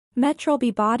Metrol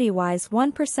Be Bodywise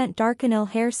 1% Darkenyl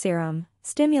Hair Serum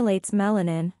stimulates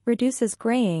melanin, reduces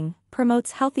graying,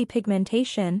 promotes healthy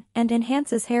pigmentation, and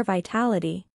enhances hair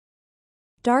vitality.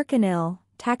 Darkenyl,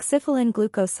 taxiphyllin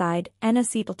glucoside,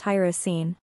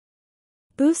 N-acetyltyrosine.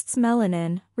 Boosts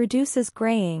melanin, reduces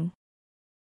graying.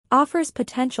 Offers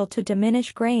potential to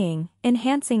diminish graying,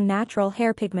 enhancing natural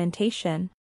hair pigmentation.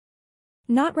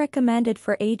 Not recommended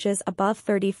for ages above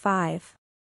 35.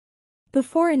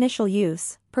 Before initial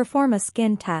use, perform a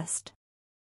skin test.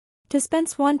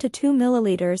 Dispense 1 to 2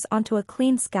 milliliters onto a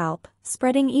clean scalp,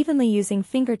 spreading evenly using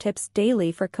fingertips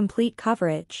daily for complete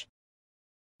coverage.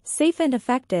 Safe and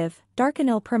effective,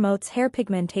 Darkenyl promotes hair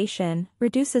pigmentation,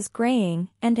 reduces graying,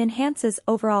 and enhances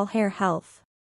overall hair health.